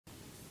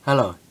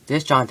Hello,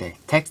 this is Jonathan,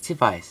 Tech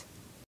Device.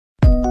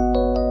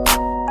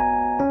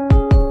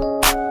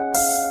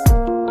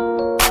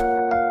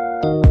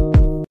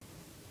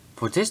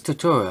 For this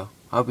tutorial,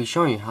 I'll be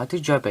showing you how to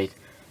jailbreak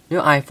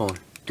your iPhone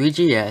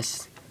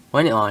 3GS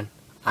when on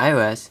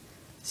iOS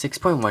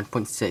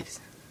 6.1.6.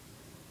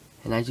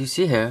 And as you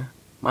see here,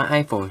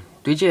 my iPhone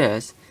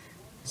 3GS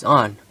is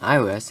on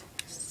iOS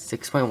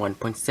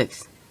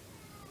 6.1.6.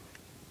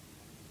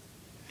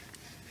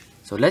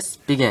 So let's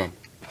begin.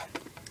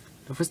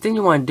 The first thing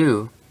you want to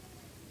do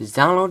is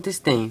download this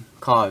thing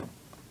called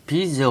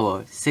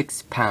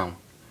P06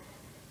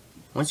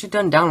 Once you're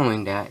done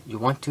downloading that, you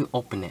want to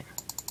open it.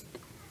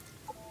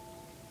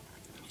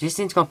 This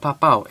thing's gonna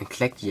pop out and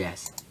click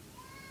yes.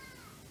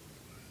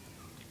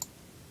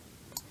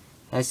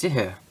 As you see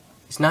here,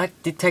 it's not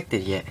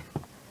detected yet.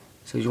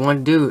 So what you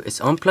want to do is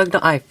unplug the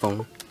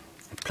iPhone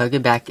and plug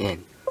it back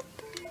in.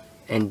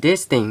 And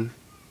this thing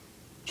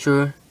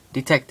sure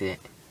detected it.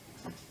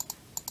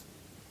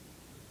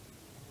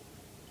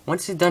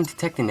 Once it's done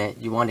detecting it,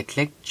 you want to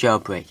click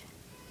jailbreak.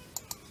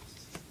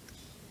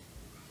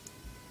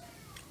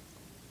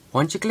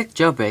 Once you click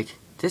jailbreak,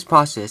 this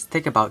process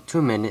takes about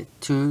 2 minutes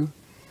to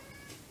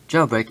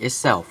jailbreak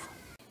itself.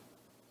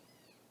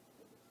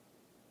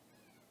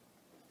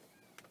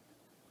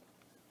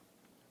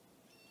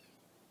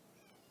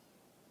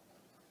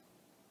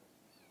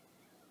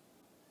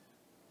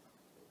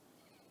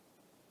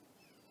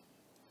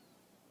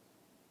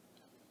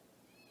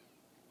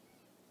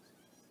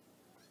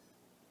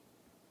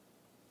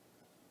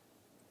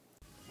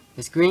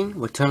 The screen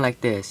will turn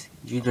like this.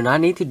 You do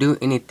not need to do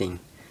anything.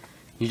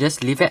 You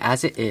just leave it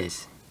as it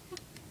is,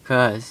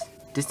 cause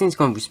this thing's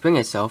going to respring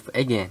itself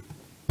again.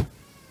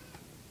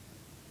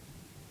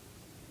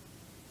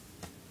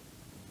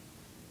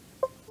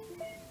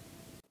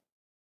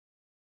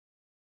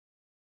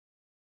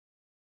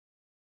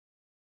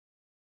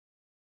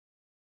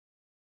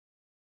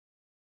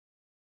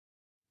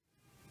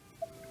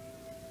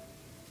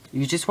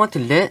 You just want to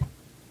let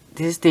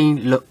this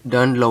thing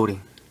done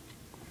loading.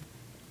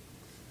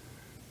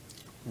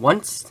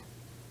 Once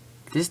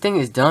this thing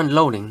is done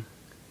loading,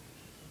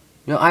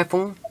 your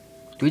iPhone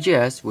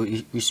 3GS will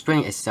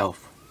respring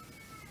itself.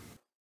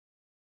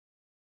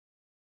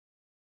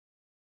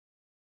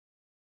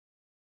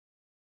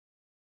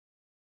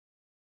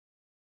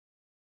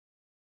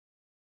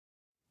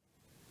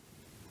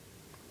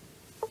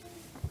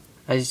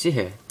 As you see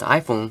here, the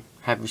iPhone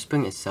have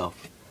respring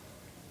itself.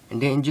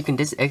 And then you can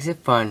just exit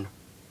from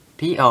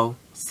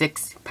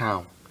P06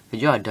 because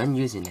you are done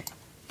using it.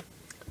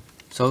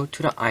 So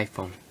to the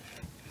iPhone.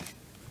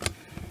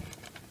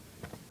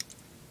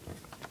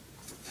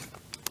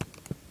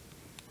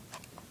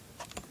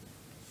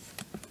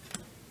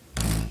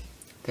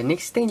 The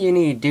next thing you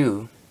need to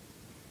do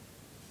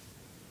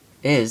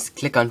is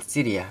click on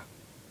Cydia.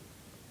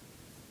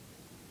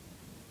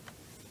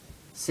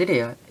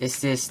 Cydia is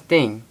this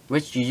thing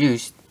which you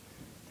use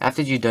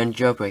after you're done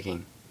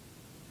jailbreaking.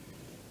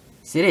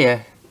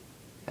 Cydia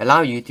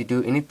allow you to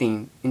do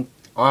anything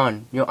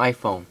on your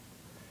iPhone,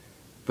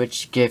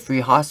 which get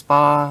free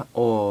hotspot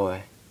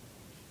or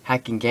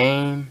hacking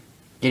game,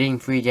 getting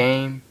free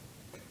game,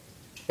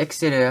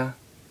 etc.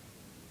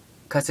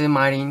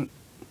 Customizing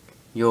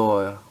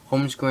your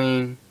home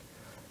screen,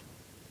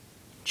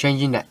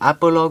 changing the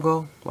Apple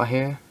logo right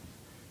here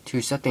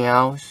to something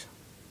else.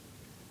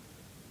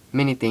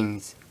 Many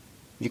things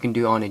you can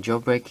do on a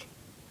jailbreak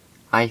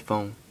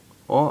iPhone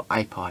or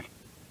iPod.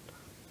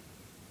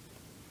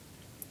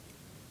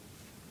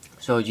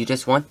 So you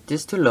just want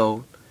this to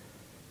load,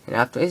 and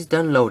after it's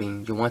done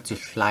loading, you want to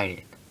slide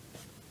it.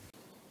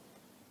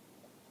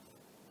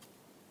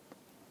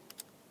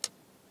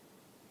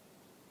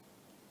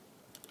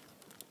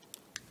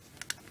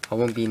 I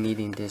won't be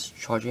needing this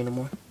charger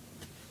anymore.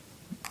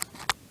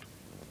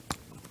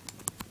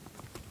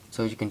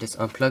 So you can just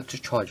unplug the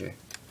charger,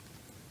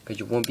 because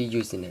you won't be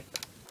using it.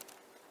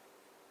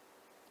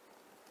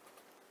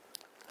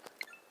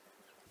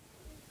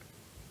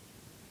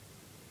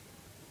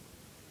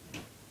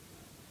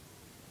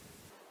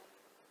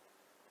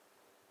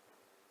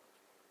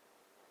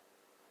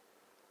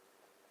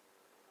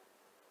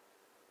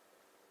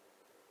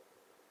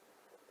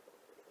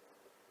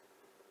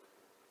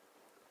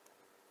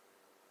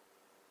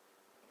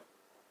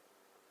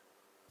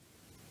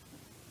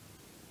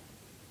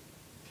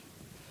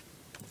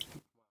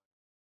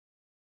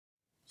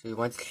 So you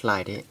want to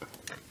slide it.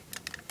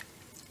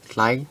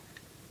 Slide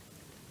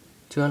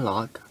to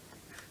unlock.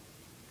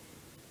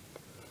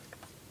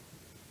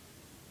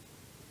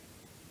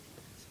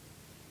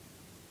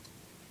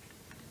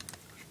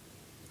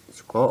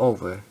 Scroll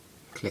over,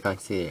 click on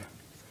Cydia.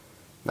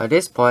 Now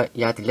this part,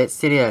 you have to let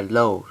Cydia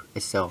load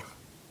itself,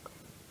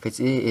 because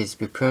it is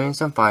preparing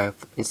some file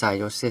inside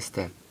your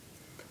system.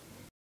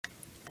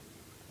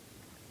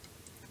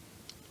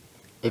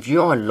 If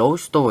you're on low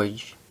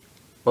storage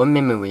or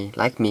memory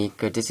like me,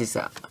 because this is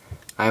an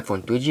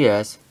iPhone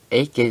 3GS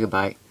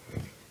 8GB,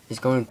 it's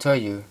going to tell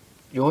you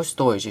your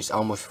storage is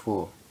almost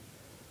full.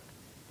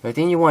 The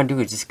thing you want to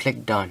do is just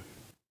click done.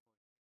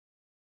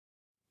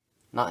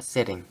 not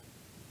sitting.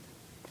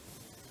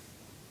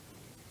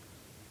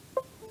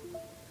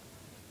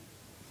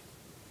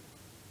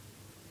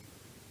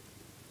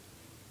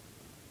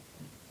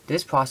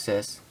 This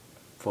process,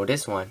 for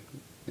this one,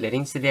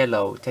 letting Cydia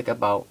load, take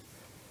about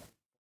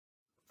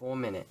 4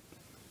 minutes.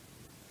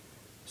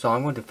 So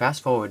I'm going to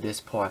fast forward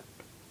this part.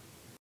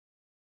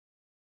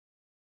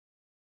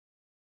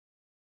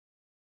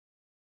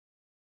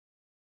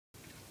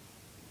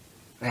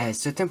 At a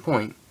certain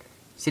point,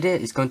 Cydia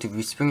is going to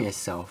respring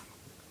itself.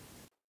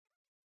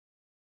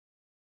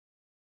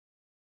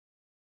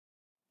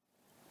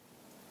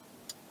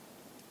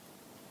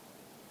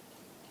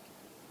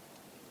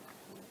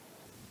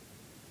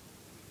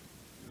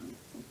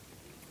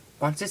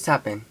 Once this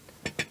happens,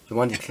 you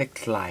want to click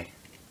slide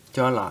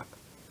to unlock.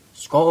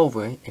 Scroll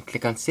over and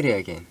click on Cydia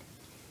again.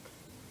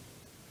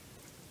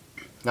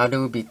 Now there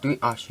will be 3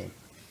 options.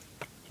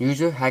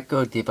 User, hacker,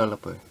 or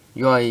developer.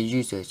 You are a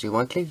user, so you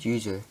want to click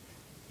user,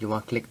 you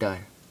want to click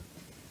done.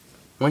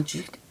 Once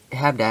you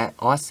have that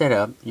all set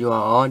up, you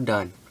are all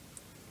done.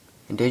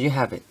 And there you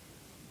have it.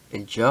 A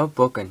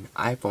jailbroken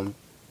iPhone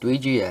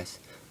 3GS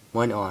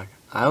went on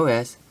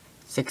iOS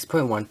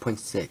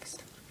 6.1.6.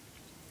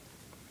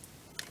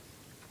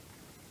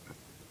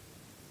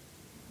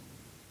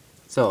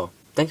 So,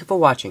 thank you for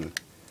watching,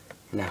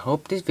 and I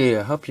hope this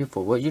video helped you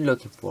for what you're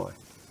looking for,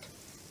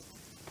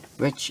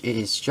 which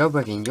is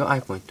jailbreaking your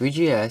iPhone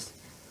 3GS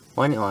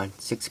went on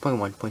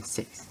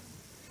 6.1.6.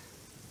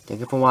 Thank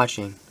you for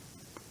watching.